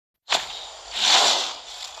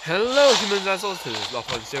Hello humans and souls, this is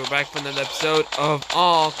Lopho, so we're back for another episode of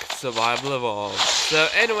ARK Survival Evolved. So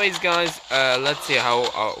anyways guys, let's see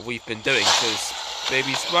how we've been doing. So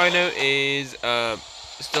baby Spino is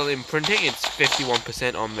still imprinting, it's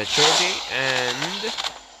 51% on maturity, and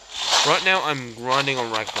right now I'm grinding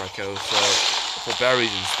on Ragnaroko, so for berries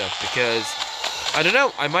and stuff, because I don't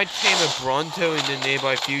know, I might tame a Bronto in the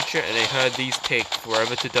nearby future, and I heard these take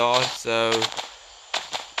forever to die, so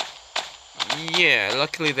yeah,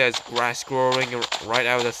 luckily there's grass growing right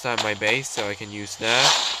outside my base, so I can use that.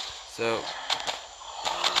 So,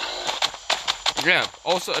 yeah.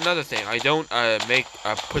 Also, another thing, I don't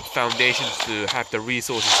put foundations to have the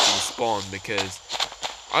resources respawn because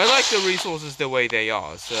I like the resources the way they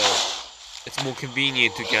are. So it's more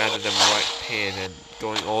convenient to gather them right here than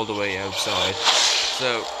going all the way outside.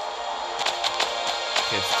 So,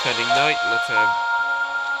 okay, it's turning night. Let's have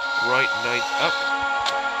bright night up.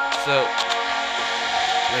 So.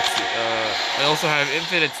 Let's see, I also have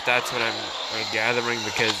infinite stats when I'm gathering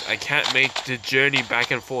because I can't make the journey back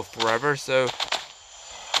and forth forever, so...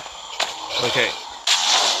 Okay.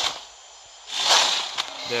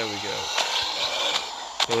 There we go.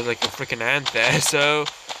 There was like a freaking ant there, so...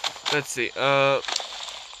 Let's see, how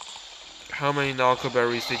many narco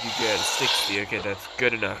berries did you get? 60, okay, that's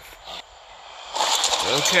good enough.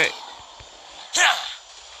 Okay.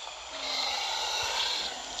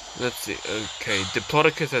 Let's see, okay,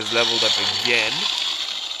 Diplodocus has leveled up again.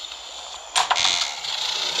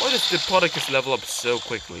 Why does Diplodocus level up so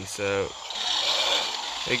quickly? So,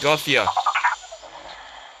 hey Gothia.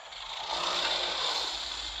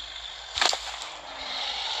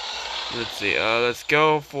 Let's see, let's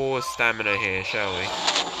go for stamina here, shall we?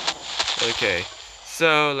 Okay,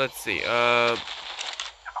 so let's see,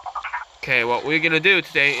 okay, what we're gonna do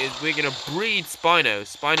today is we're gonna breed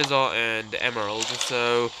Spinosaur and Emerald,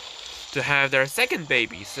 so to have their second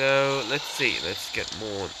baby. So let's see, let's get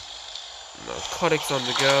more narcotics on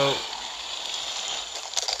the go.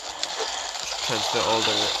 Transfer all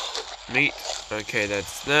the meat. Okay,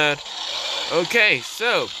 that's that. Okay,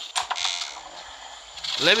 so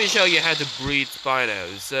let me show you how to breed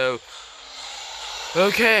Spinos. So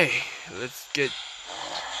okay, let's get.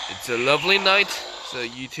 It's a lovely night, so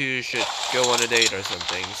you two should go on a date or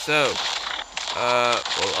something. So well,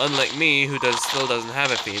 unlike me, who still doesn't have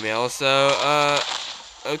a female, so,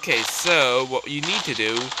 okay, so, what you need to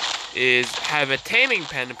do is have a taming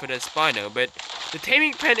pen for the Spino, but the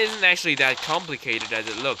taming pen isn't actually that complicated as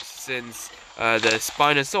it looks, since, the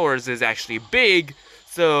Spinosaurus is actually big,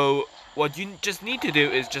 so, what you just need to do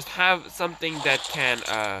is just have something that can,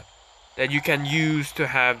 that you can use to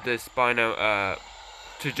have the Spino,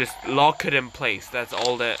 to just lock it in place. That's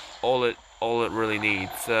all it really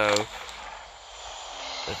needs, so...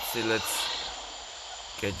 Let's see, let's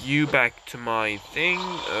get you back to my thing.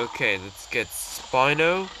 Okay, let's get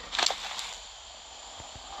Spino.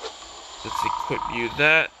 Let's equip you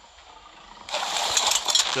that.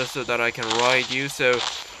 Just so that I can ride you. So,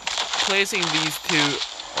 placing these two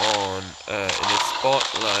on, in a spot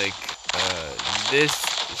like, this.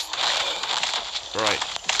 Right.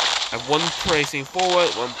 I have one placing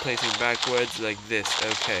forward, one placing backwards, like this.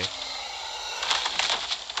 Okay.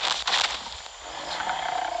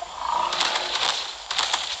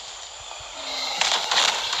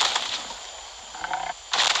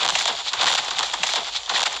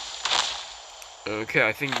 Okay,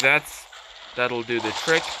 I think that'll do the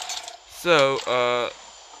trick. So,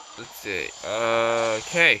 let's see.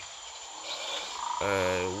 Okay.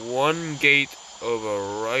 One gate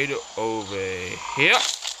right over here.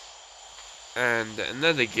 And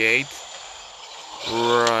another gate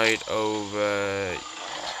right over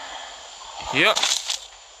here.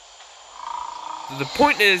 So the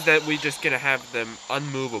point is that we're just gonna have them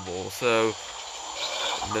unmovable. So,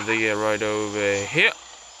 another gate right over here.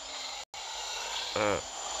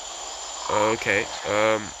 Okay,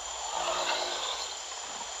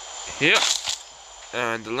 here,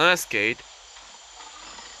 and the last gate,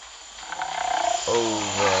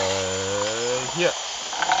 over here.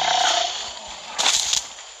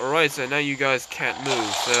 Alright, so now you guys can't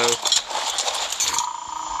move, so,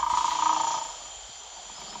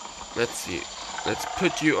 let's see, let's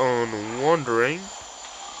put you on wandering,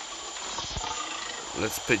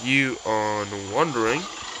 let's put you on wandering,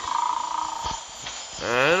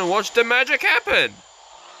 and watch the magic happen!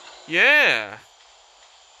 Yeah!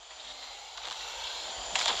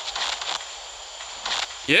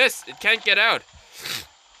 Yes, it can't get out!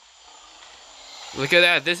 Look at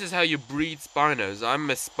that, this is how you breed Spinos. I'm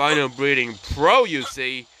a Spino breeding pro, you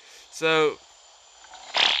see. So,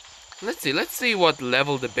 Let's see what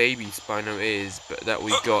level the baby Spino is that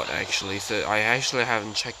we got actually. So I actually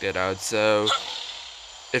haven't checked it out. So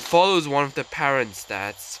it follows one of the parent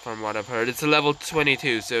stats from what I've heard. It's a level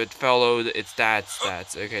 22, so it followed its dad's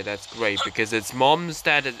stats. Okay, that's great because its mom's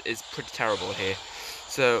stat is pretty terrible here.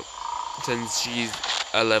 So since she's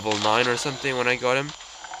a level 9 or something when I got him.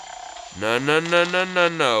 No, no, no, no, no,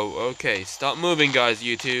 no. Okay, stop moving, guys,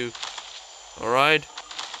 you two. Alright?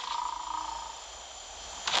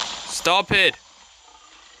 Stop it!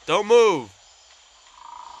 Don't move!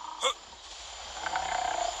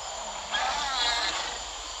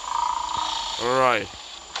 Alright.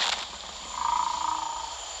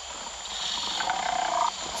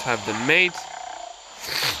 Let's have the mate.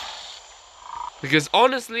 Because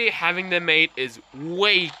honestly, having the mate is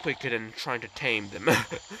way quicker than trying to tame them.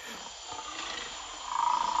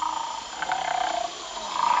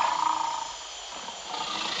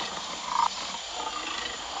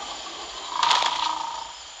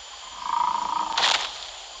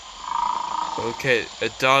 Okay, a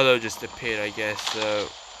Dalo just appeared, I guess, so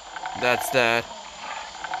that's that.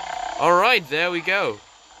 Alright, there we go.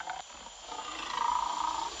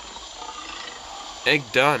 Egg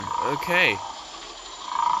done. Okay.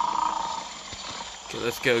 Okay,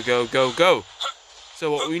 let's go, go, go, go.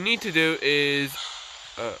 So what we need to do is...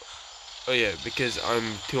 oh yeah, because I'm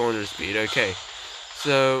 200 speed. Okay.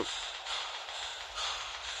 So...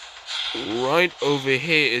 right over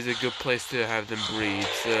here is a good place to have them breed.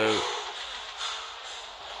 So...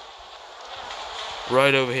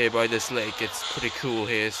 right over here by this lake. It's pretty cool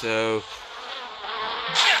here, so...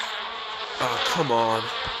 oh, come on.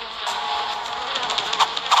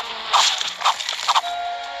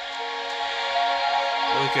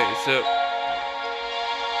 Okay, so...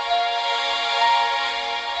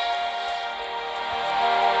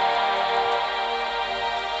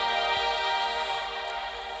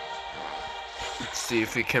 let's see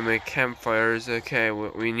if we can make campfires. Okay,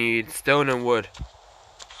 we need stone and wood.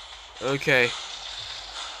 Okay.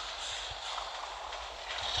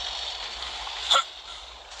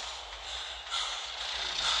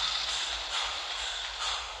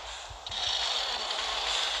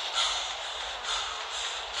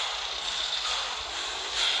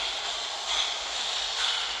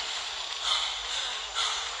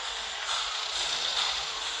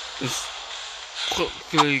 Just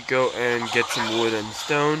quickly go and get some wood and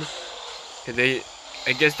stone.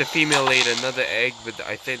 I guess the female laid another egg, but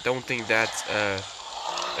I don't think that's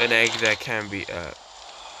an egg that can be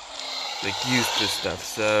like used to stuff.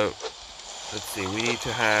 So let's see, we need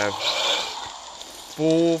to have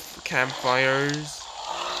 4 campfires.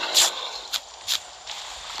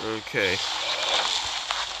 Okay.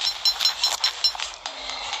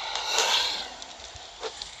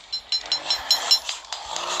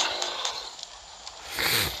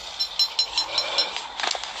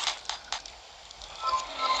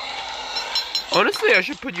 Honestly, I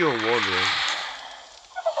should put you on wandering.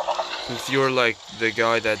 Since you're like the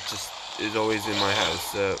guy that just is always in my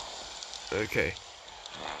house, so... okay.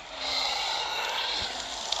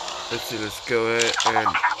 Let's see, let's go ahead and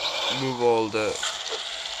move all the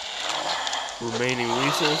remaining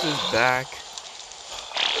resources back.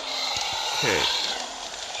 Okay.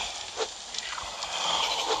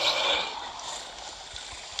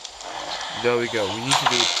 There we go. We need to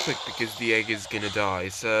do it quick because the egg is gonna die.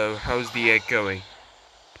 So, how's the egg going?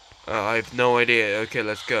 I have no idea. Okay,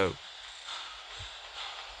 let's go.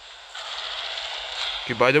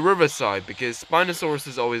 Okay, by the riverside, because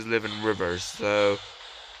Spinosauruses always live in rivers, so...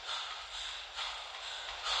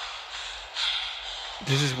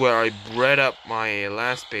 this is where I bred up my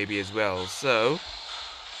last baby as well, so...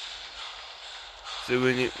 so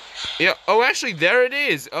when you... yeah, oh actually, there it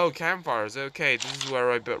is! Oh, campfires, okay, this is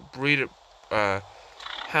where I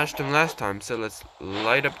hatched them last time, so let's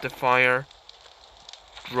light up the fire.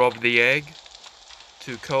 Drop the egg.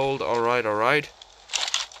 Too cold, alright, alright.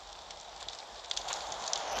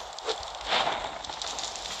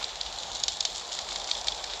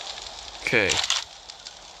 Okay.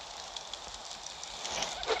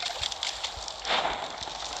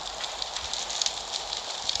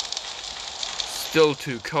 Still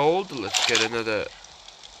too cold. Let's get another.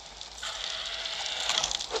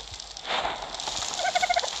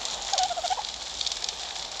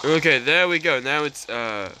 Okay, there we go. Now it's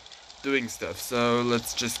doing stuff. So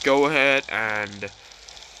let's just go ahead and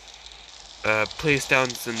place down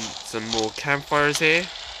some more campfires here,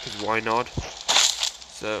 because why not?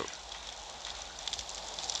 So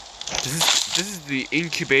this is the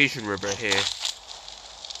incubation river here.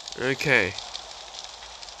 Okay.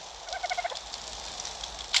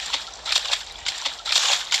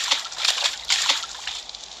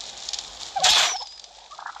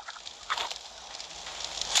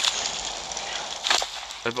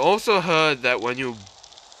 I've also heard that when you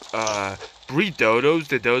breed dodos,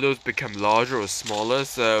 the dodos become larger or smaller.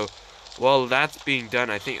 So while that's being done,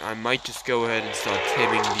 I think I might just go ahead and start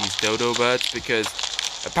taming these dodo birds, because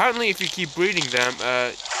apparently if you keep breeding them,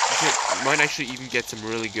 you might actually even get some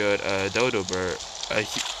really good dodo bird,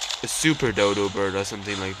 a super dodo bird or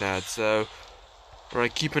something like that. So,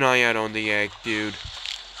 alright, keep an eye out on the egg, dude.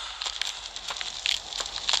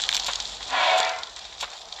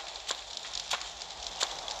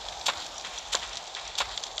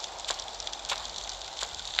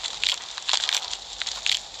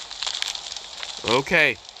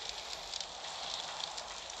 Okay.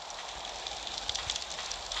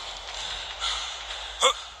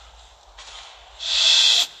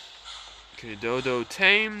 Okay, dodo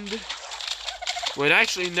tamed. Wait,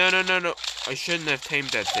 actually, no. I shouldn't have tamed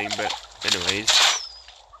that thing, but anyways.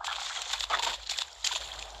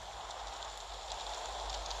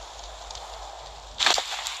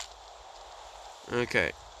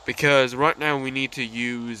 Okay, because right now we need to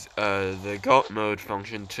use the god mode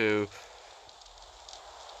function to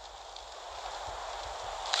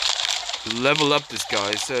level up this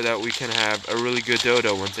guy so that we can have a really good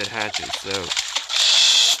dodo once it hatches. So,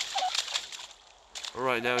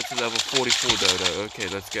 alright, now it's a level 44 dodo. Okay,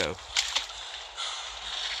 let's go.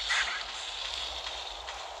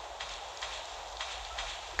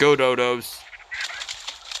 Go dodos.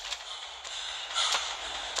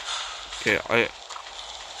 Okay,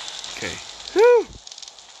 okay. Whew!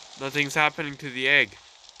 Nothing's happening to the egg.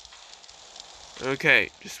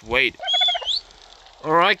 Okay, just wait.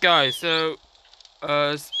 Alright guys, so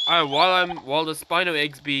while the Spino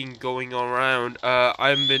eggs being going around,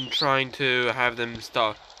 I've been trying to have them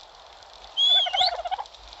start.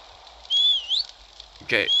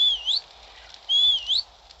 Okay.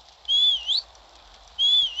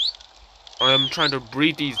 I'm trying to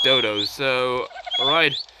breed these dodos, so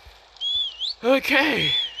alright.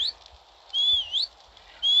 Okay.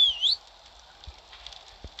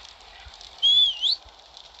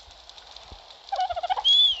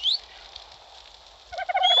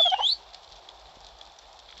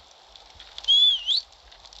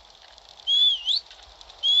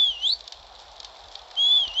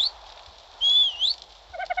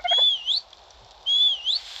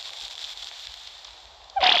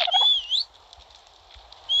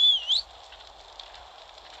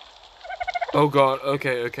 Oh god,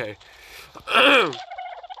 okay.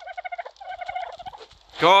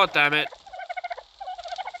 God damn it.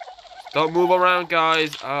 Don't move around,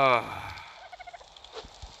 guys.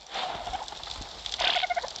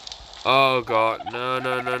 Oh god,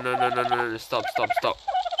 no, stop.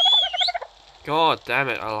 God damn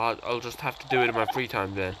it, I'll just have to do it in my free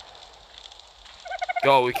time then.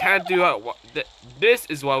 God, we can't do that. This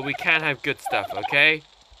is why we can't have good stuff, okay?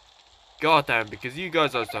 God damn, because you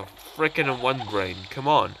guys are so freaking in one brain. Come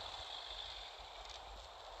on.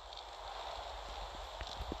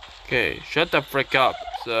 Okay, shut the frick up.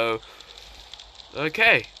 So,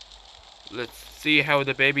 okay. Let's see how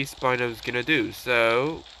the baby Spino's gonna do.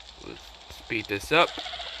 So, let's speed this up.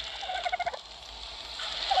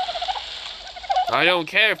 I don't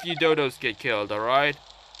care if you dodos get killed, alright?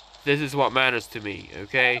 This is what matters to me,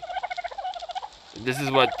 okay? This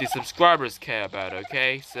is what the subscribers care about,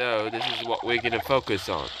 okay? So, this is what we're gonna focus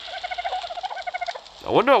on. I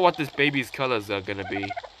wonder what this baby's colors are gonna be.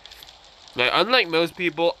 Like, unlike most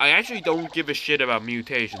people, I actually don't give a shit about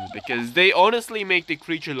mutations, because they honestly make the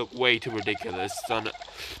creature look way too ridiculous,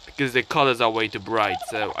 because the colors are way too bright,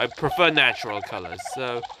 so I prefer natural colors,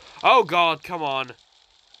 so... Oh god, come on!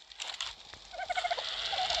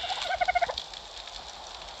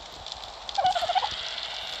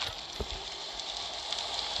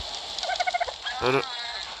 I don't...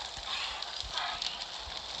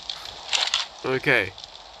 Okay.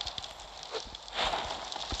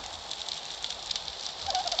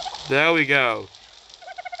 There we go.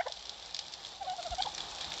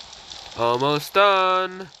 Almost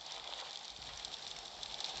done.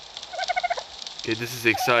 Okay, this is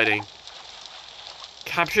exciting.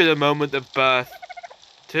 Capture the moment of birth.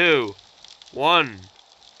 2, 1,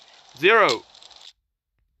 0.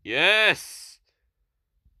 Yes!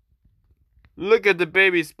 Look at the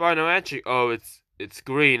baby Spino actually. Oh, it's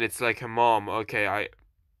green. It's like her mom. Okay,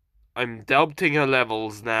 I'm doubting her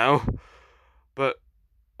levels now. But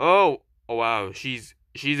oh wow, she's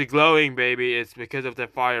a glowing baby. It's because of the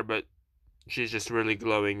fire, but she's just really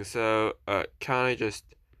glowing. So, can I just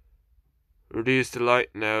reduce the light?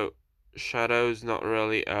 No. Shadows, not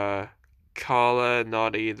really. Color,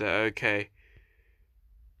 not either. Okay.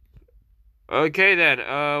 Okay then.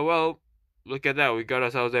 Well, look at that. We got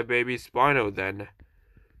ourselves a baby Spino then.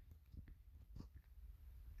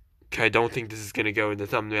 Okay, I don't think this is gonna go in the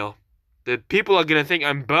thumbnail. The people are gonna think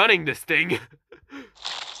I'm burning this thing.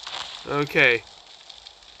 Okay.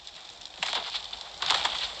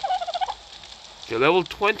 Okay, level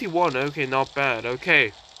 21. Okay, not bad.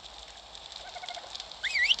 Okay.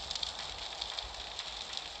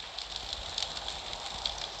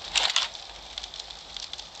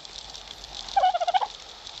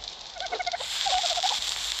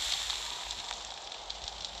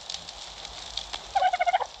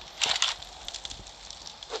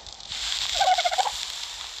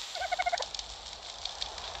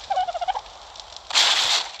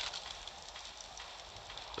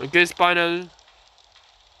 Okay, Spino.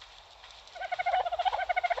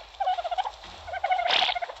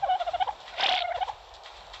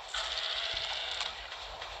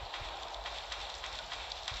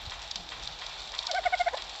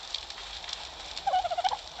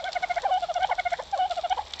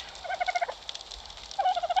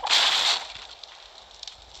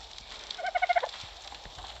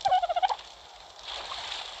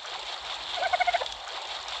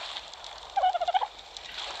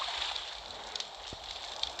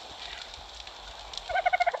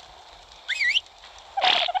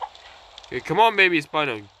 Okay, come on, baby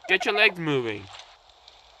Spino. Get your legs moving.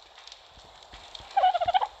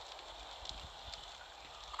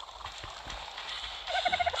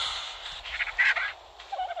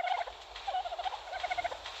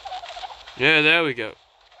 Yeah, there we go.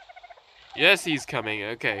 Yes, he's coming.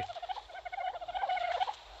 Okay.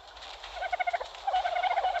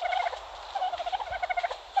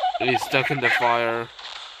 He's stuck in the fire.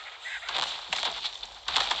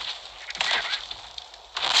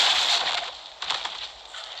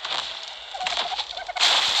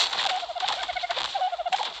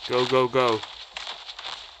 Go, go, go.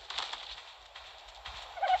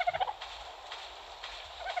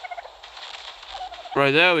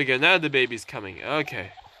 Right, there we go. Now the baby's coming.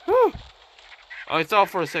 Okay. Whew. I thought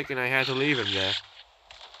for a second I had to leave him there.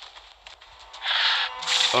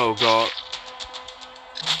 Oh, God.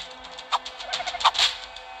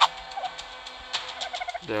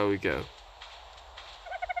 There we go.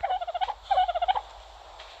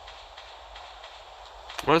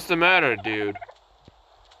 What's the matter, dude?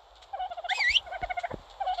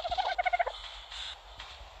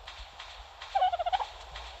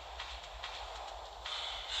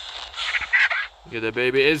 Okay, the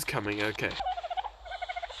baby is coming. Okay.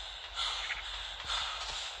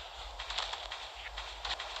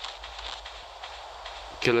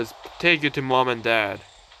 Okay, let's take you to mom and dad.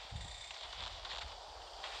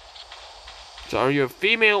 So are you a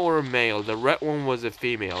female or a male? The red one was a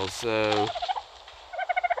female, so...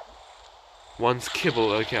 One's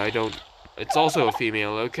kibble. Okay, I don't... It's also a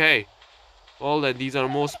female. Okay. Well then, these are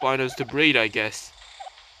more Spinos to breed, I guess.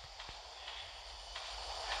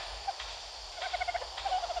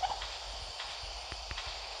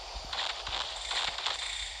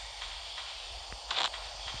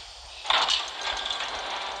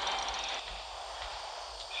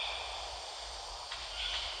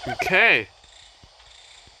 Okay.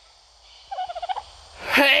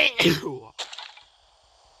 Hey!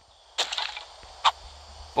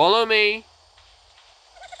 Follow me.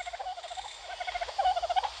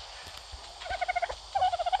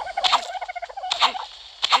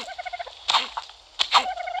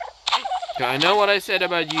 Okay, I know what I said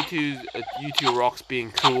about you two rocks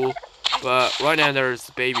being cool, but right now there's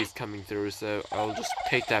babies coming through, so I'll just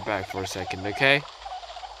take that back for a second, okay?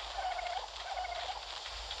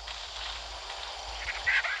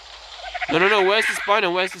 No, no, no, where's the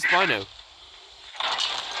Spino? Where's the Spino?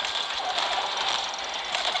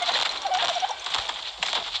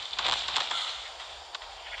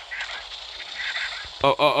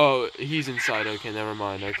 Oh, he's inside. Okay, never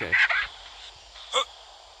mind. Okay.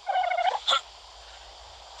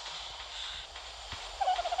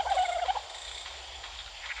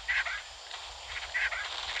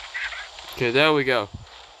 Okay, there we go.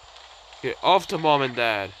 Okay, off to mom and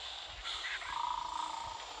dad.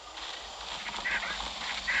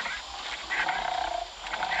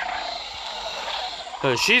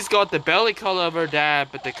 She's got the belly color of her dad,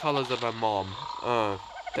 but the colors of her mom. Oh,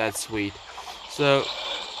 that's sweet. So...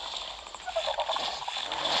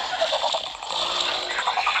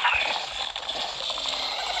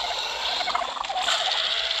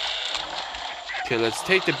 Okay, let's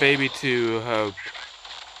take the baby to her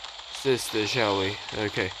sister, shall we?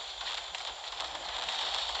 Okay.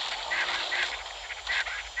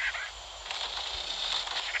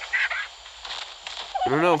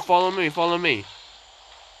 No, no, follow me, follow me.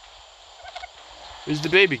 Where's the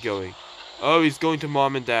baby going? Oh, he's going to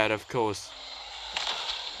mom and dad, of course.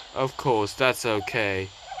 Of course, that's okay.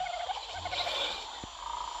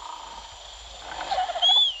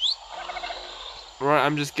 Right,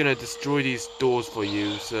 I'm just gonna destroy these doors for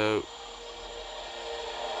you, so...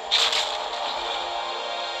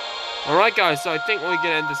 Alright guys, so I think we're gonna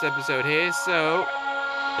end this episode here, so...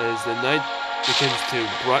 As the night begins to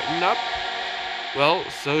brighten up, well,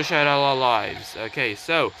 so shall our lives. Okay,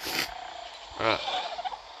 so...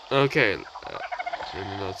 okay,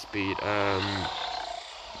 not speed,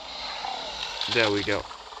 there we go.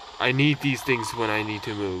 I need these things when I need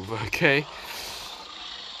to move, okay?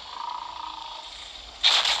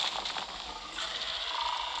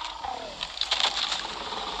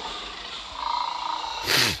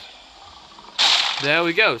 There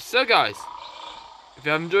we go. So guys, if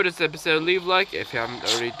you have enjoyed this episode, leave a like. If you haven't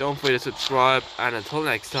already, don't forget to subscribe. And until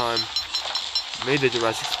next time, may the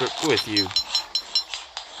Jurassic Spirit with you.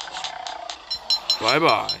 Bye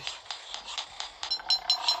bye.